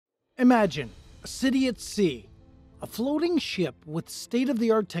Imagine a city at sea, a floating ship with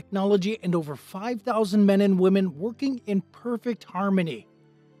state-of-the-art technology and over 5,000 men and women working in perfect harmony.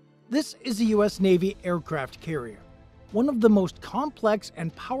 This is the U.S. Navy aircraft carrier, one of the most complex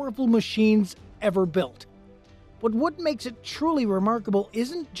and powerful machines ever built. But what makes it truly remarkable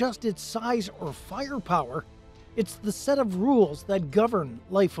isn't just its size or firepower, it's the set of rules that govern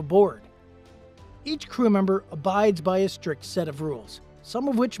life aboard. Each crew member abides by a strict set of rules, some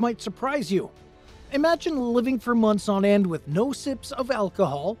of which might surprise you. Imagine living for months on end with no sips of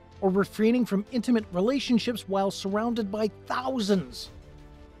alcohol or refraining from intimate relationships while surrounded by thousands.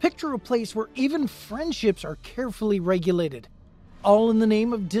 Picture a place where even friendships are carefully regulated, all in the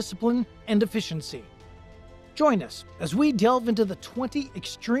name of discipline and efficiency. Join us as we delve into the 20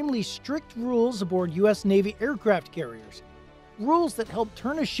 extremely strict rules aboard U.S. Navy aircraft carriers. Rules that help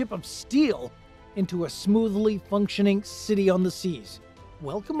turn a ship of steel into a smoothly functioning city on the seas.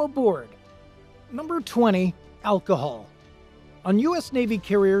 Welcome aboard. Number 20. Alcohol. On U.S. Navy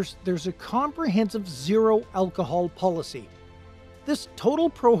carriers, there's a comprehensive zero alcohol policy. This total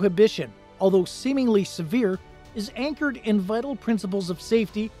prohibition, although seemingly severe, is anchored in vital principles of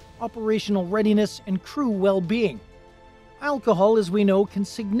safety, operational readiness, and crew well-being. Alcohol, as we know, can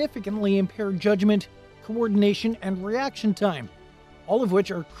significantly impair judgment, coordination, and reaction time, all of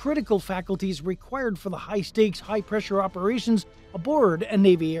which are critical faculties required for the high-stakes, high-pressure operations aboard a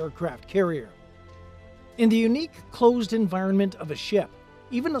Navy aircraft carrier. In the unique, closed environment of a ship,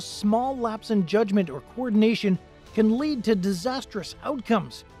 even a small lapse in judgment or coordination can lead to disastrous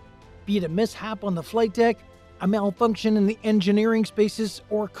outcomes, be it a mishap on the flight deck, a malfunction in the engineering spaces,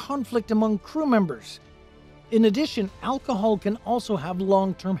 or conflict among crew members. In addition, alcohol can also have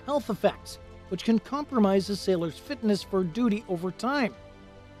long-term health effects, which can compromise a sailor's fitness for duty over time.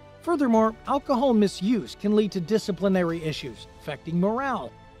 Furthermore, alcohol misuse can lead to disciplinary issues, affecting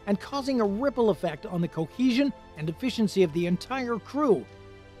morale, and causing a ripple effect on the cohesion and efficiency of the entire crew.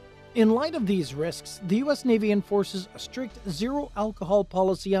 In light of these risks, the U.S. Navy enforces a strict zero alcohol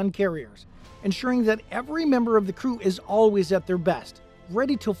policy on carriers, ensuring that every member of the crew is always at their best,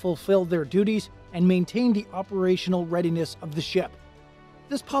 ready to fulfill their duties and maintain the operational readiness of the ship.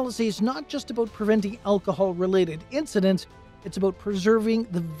 This policy is not just about preventing alcohol-related incidents, it's about preserving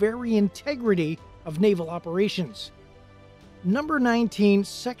the very integrity of naval operations. Number 19.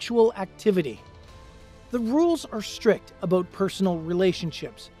 Sexual activity. The rules are strict about personal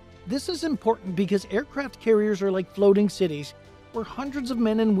relationships. This is important because aircraft carriers are like floating cities where hundreds of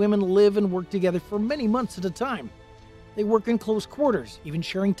men and women live and work together for many months at a time. They work in close quarters, even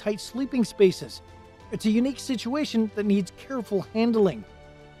sharing tight sleeping spaces. It's a unique situation that needs careful handling.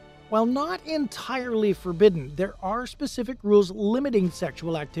 While not entirely forbidden, there are specific rules limiting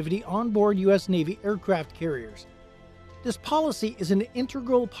sexual activity on board U.S. Navy aircraft carriers. This policy is an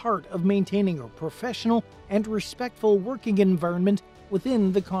integral part of maintaining a professional and respectful working environment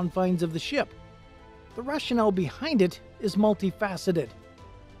within the confines of the ship. The rationale behind it is multifaceted.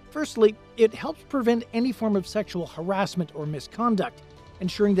 Firstly, it helps prevent any form of sexual harassment or misconduct,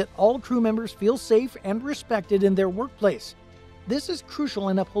 ensuring that all crew members feel safe and respected in their workplace. This is crucial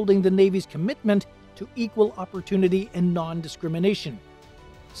in upholding the Navy's commitment to equal opportunity and non-discrimination.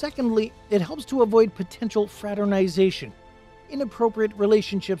 Secondly, it helps to avoid potential fraternization, inappropriate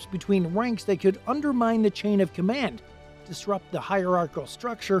relationships between ranks that could undermine the chain of command, disrupt the hierarchical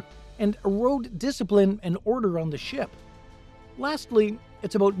structure, and erode discipline and order on the ship. Lastly,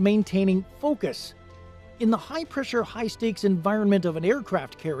 it's about maintaining focus. In the high-pressure, high-stakes environment of an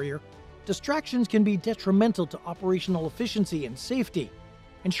aircraft carrier, distractions can be detrimental to operational efficiency and safety.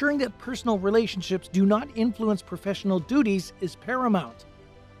 Ensuring that personal relationships do not influence professional duties is paramount.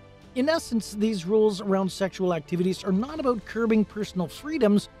 In essence, these rules around sexual activities are not about curbing personal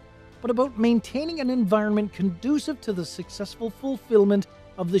freedoms, but about maintaining an environment conducive to the successful fulfillment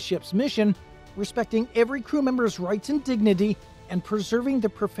of the ship's mission, respecting every crew member's rights and dignity, and preserving the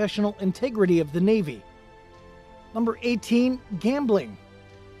professional integrity of the Navy. Number 18. Gambling.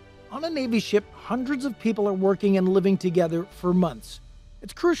 On a Navy ship, hundreds of people are working and living together for months.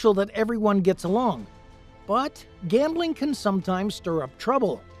 It's crucial that everyone gets along. But gambling can sometimes stir up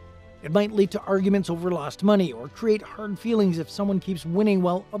trouble. It might lead to arguments over lost money or create hard feelings if someone keeps winning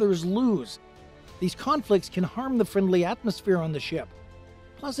while others lose. These conflicts can harm the friendly atmosphere on the ship.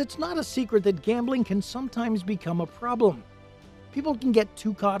 Plus, it's not a secret that gambling can sometimes become a problem. People can get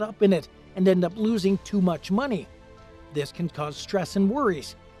too caught up in it and end up losing too much money. This can cause stress and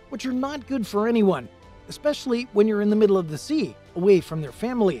worries, which are not good for anyone, especially when you're in the middle of the sea, away from their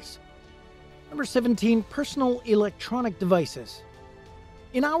families. Number 17. Personal electronic devices.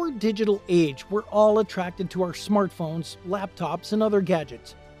 In our digital age, we're all attracted to our smartphones, laptops, and other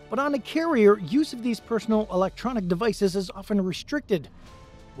gadgets. But on a carrier, use of these personal electronic devices is often restricted.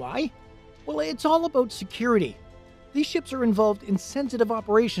 Why? Well, it's all about security. These ships are involved in sensitive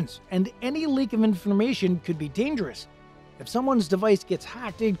operations, and any leak of information could be dangerous. If someone's device gets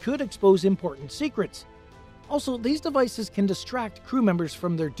hacked, it could expose important secrets. Also, these devices can distract crew members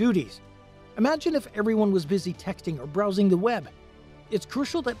from their duties. Imagine if everyone was busy texting or browsing the web. It's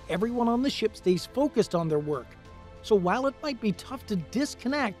crucial that everyone on the ship stays focused on their work. So while it might be tough to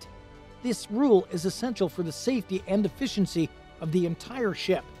disconnect, this rule is essential for the safety and efficiency of the entire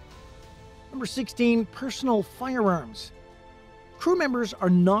ship. Number 16, personal firearms. Crew members are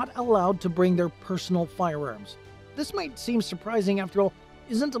not allowed to bring their personal firearms. This might seem surprising, after all,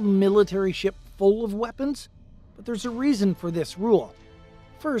 isn't a military ship full of weapons? But there's a reason for this rule.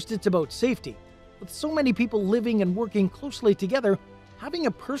 First, it's about safety. With so many people living and working closely together, having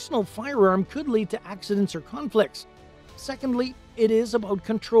a personal firearm could lead to accidents or conflicts. Secondly, it is about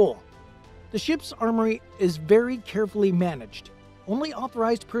control. The ship's armory is very carefully managed. Only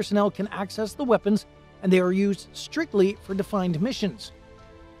authorized personnel can access the weapons, and they are used strictly for defined missions.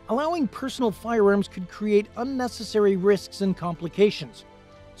 Allowing personal firearms could create unnecessary risks and complications.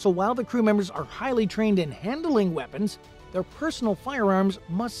 So while the crew members are highly trained in handling weapons, their personal firearms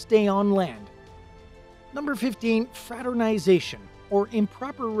must stay on land. Number 15, fraternization, or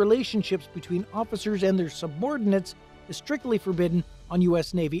improper relationships between officers and their subordinates, is strictly forbidden on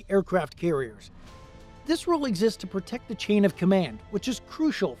U.S. Navy aircraft carriers. This rule exists to protect the chain of command, which is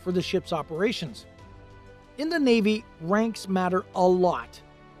crucial for the ship's operations. In the Navy, ranks matter a lot.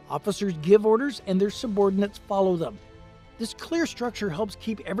 Officers give orders and their subordinates follow them. This clear structure helps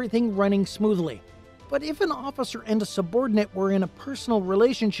keep everything running smoothly. But if an officer and a subordinate were in a personal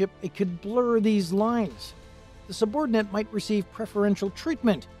relationship, it could blur these lines. The subordinate might receive preferential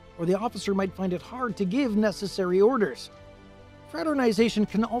treatment, or the officer might find it hard to give necessary orders. Fraternization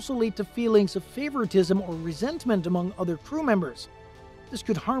can also lead to feelings of favoritism or resentment among other crew members. This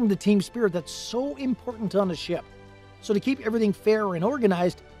could harm the team spirit that's so important on a ship. So to keep everything fair and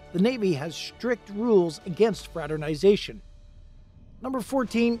organized, the Navy has strict rules against fraternization. Number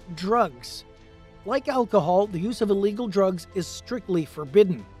 14, drugs. Like alcohol, the use of illegal drugs is strictly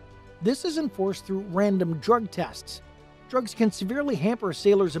forbidden. This is enforced through random drug tests. Drugs can severely hamper a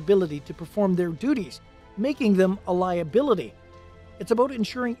sailor's ability to perform their duties, making them a liability. It's about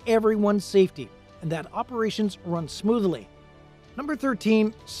ensuring everyone's safety and that operations run smoothly. Number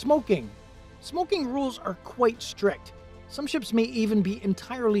 13, smoking. Smoking rules are quite strict. Some ships may even be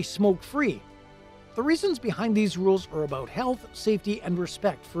entirely smoke-free. The reasons behind these rules are about health, safety, and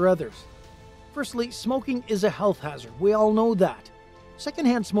respect for others. Firstly, smoking is a health hazard. We all know that.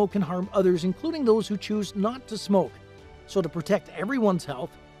 Secondhand smoke can harm others, including those who choose not to smoke. So to protect everyone's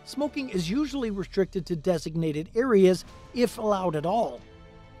health, smoking is usually restricted to designated areas, if allowed at all.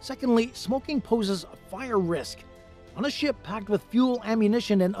 Secondly, smoking poses a fire risk. On a ship packed with fuel,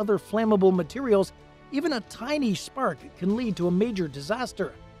 ammunition, and other flammable materials, even a tiny spark can lead to a major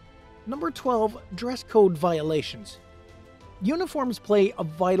disaster. Number 12, dress code violations. Uniforms play a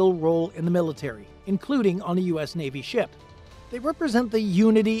vital role in the military, including on a U.S. Navy ship. They represent the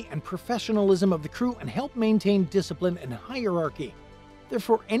unity and professionalism of the crew and help maintain discipline and hierarchy.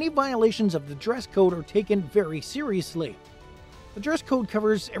 Therefore, any violations of the dress code are taken very seriously. The dress code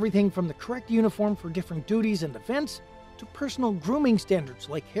covers everything from the correct uniform for different duties and events to personal grooming standards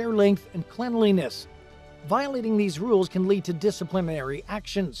like hair length and cleanliness. Violating these rules can lead to disciplinary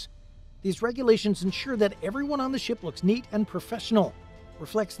actions. These regulations ensure that everyone on the ship looks neat and professional,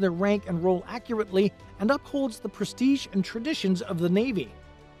 reflects their rank and role accurately, and upholds the prestige and traditions of the Navy.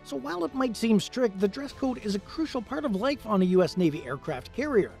 So while it might seem strict, the dress code is a crucial part of life on a U.S. Navy aircraft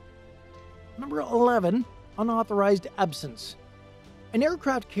carrier. Number 11, unauthorized absence. An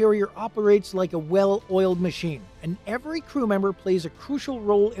aircraft carrier operates like a well-oiled machine, and every crew member plays a crucial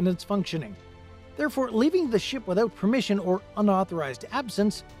role in its functioning. Therefore, leaving the ship without permission or unauthorized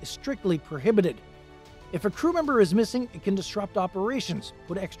absence is strictly prohibited. If a crew member is missing, it can disrupt operations,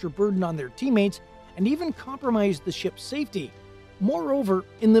 put extra burden on their teammates, and even compromise the ship's safety. Moreover,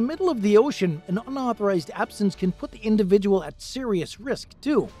 in the middle of the ocean, an unauthorized absence can put the individual at serious risk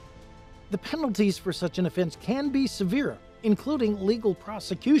too. The penalties for such an offense can be severe, including legal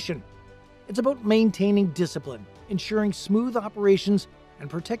prosecution. It's about maintaining discipline, ensuring smooth operations, and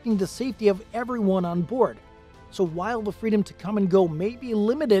protecting the safety of everyone on board. So while the freedom to come and go may be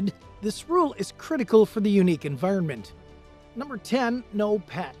limited, this rule is critical for the unique environment. Number 10, no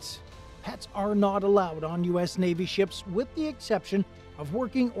pets. Pets are not allowed on U.S. Navy ships with the exception of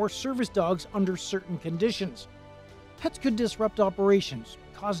working or service dogs under certain conditions. Pets could disrupt operations,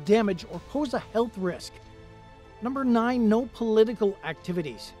 cause damage, or pose a health risk. Number 9, no political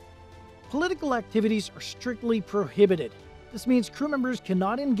activities. Political activities are strictly prohibited. This means crew members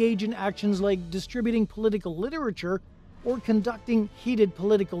cannot engage in actions like distributing political literature or conducting heated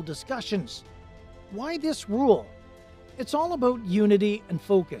political discussions. Why this rule? It's all about unity and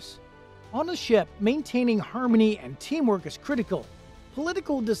focus. On a ship, maintaining harmony and teamwork is critical.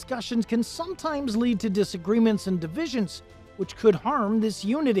 Political discussions can sometimes lead to disagreements and divisions, which could harm this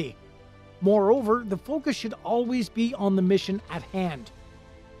unity. Moreover, the focus should always be on the mission at hand.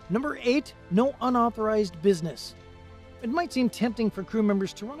 Number 8, no unauthorized business. It might seem tempting for crew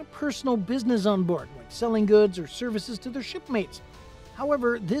members to run a personal business on board, like selling goods or services to their shipmates.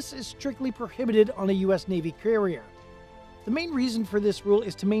 However, this is strictly prohibited on a U.S. Navy carrier. The main reason for this rule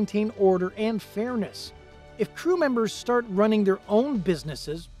is to maintain order and fairness. If crew members start running their own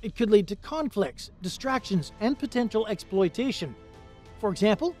businesses, it could lead to conflicts, distractions, and potential exploitation. For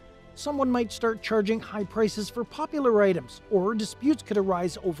example, someone might start charging high prices for popular items, or disputes could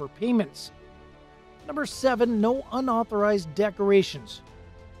arise over payments. Number 7, no unauthorized decorations.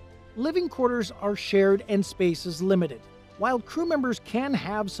 Living quarters are shared and space is limited. While crew members can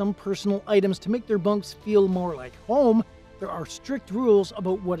have some personal items to make their bunks feel more like home, there are strict rules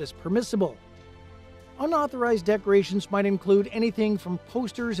about what is permissible. Unauthorized decorations might include anything from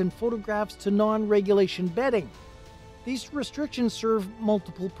posters and photographs to non-regulation bedding. These restrictions serve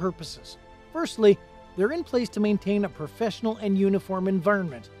multiple purposes. Firstly, they're in place to maintain a professional and uniform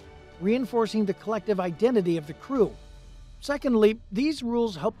environment, reinforcing the collective identity of the crew. Secondly, these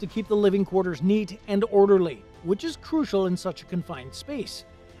rules help to keep the living quarters neat and orderly, which is crucial in such a confined space.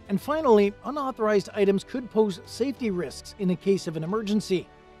 And finally, unauthorized items could pose safety risks in a case of an emergency.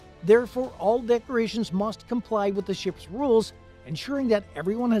 Therefore, all decorations must comply with the ship's rules, ensuring that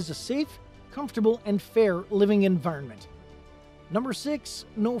everyone has a safe, comfortable, and fair living environment. Number 6,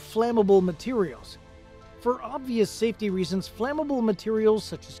 no flammable materials. For obvious safety reasons, flammable materials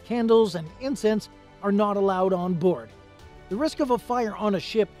such as candles and incense are not allowed on board. The risk of a fire on a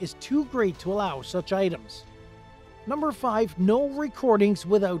ship is too great to allow such items. Number 5, no recordings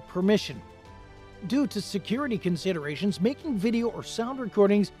without permission. Due to security considerations, making video or sound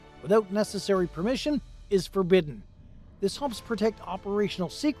recordings without necessary permission is forbidden. This helps protect operational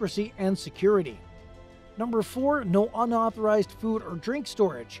secrecy and security. Number 4, no unauthorized food or drink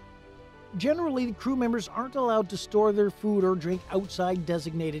storage. Generally, the crew members aren't allowed to store their food or drink outside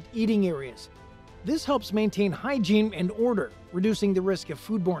designated eating areas. This helps maintain hygiene and order, reducing the risk of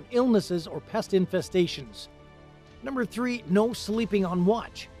foodborne illnesses or pest infestations. Number 3, no sleeping on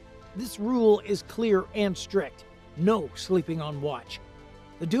watch. This rule is clear and strict. No sleeping on watch.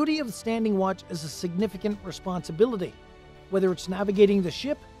 The duty of standing watch is a significant responsibility. Whether it's navigating the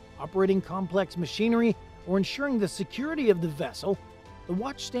ship, operating complex machinery, or ensuring the security of the vessel, the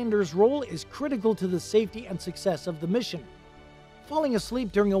watchstander's role is critical to the safety and success of the mission. Falling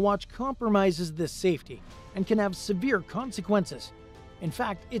asleep during a watch compromises this safety and can have severe consequences. In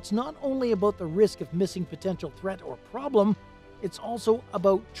fact, it's not only about the risk of missing potential threat or problem, it's also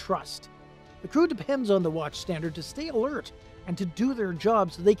about trust. The crew depends on the watchstander to stay alert and to do their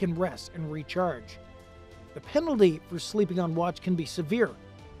job so they can rest and recharge. The penalty for sleeping on watch can be severe,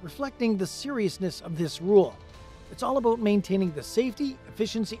 reflecting the seriousness of this rule. It's all about maintaining the safety,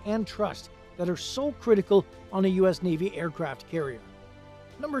 efficiency, and trust that are so critical on a U.S. Navy aircraft carrier.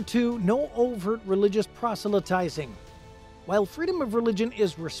 Number 2, no overt religious proselytizing. While freedom of religion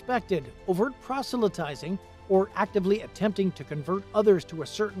is respected, overt proselytizing, or actively attempting to convert others to a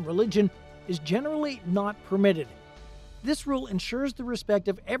certain religion, is generally not permitted. This rule ensures the respect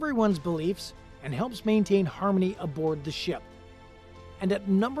of everyone's beliefs and helps maintain harmony aboard the ship. And at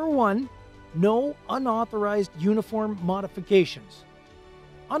number 1, no unauthorized uniform modifications.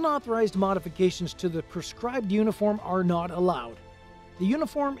 Unauthorized modifications to the prescribed uniform are not allowed. The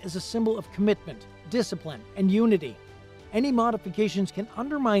uniform is a symbol of commitment, discipline, and unity. Any modifications can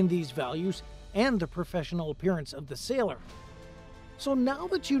undermine these values and the professional appearance of the sailor. So now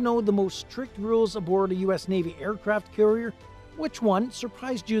that you know the most strict rules aboard a U.S. Navy aircraft carrier, which one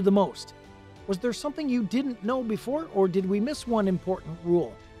surprised you the most? Was there something you didn't know before, or did we miss one important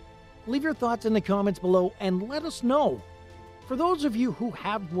rule? Leave your thoughts in the comments below and let us know. For those of you who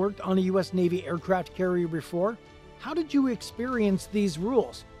have worked on a U.S. Navy aircraft carrier before, how did you experience these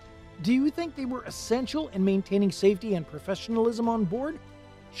rules? Do you think they were essential in maintaining safety and professionalism on board?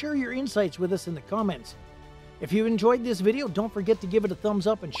 Share your insights with us in the comments. If you enjoyed this video, don't forget to give it a thumbs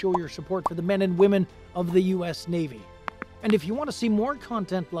up and show your support for the men and women of the U.S. Navy. And if you want to see more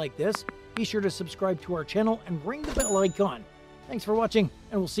content like this, be sure to subscribe to our channel and ring the bell icon. Thanks for watching,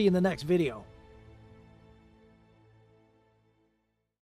 and we'll see you in the next video.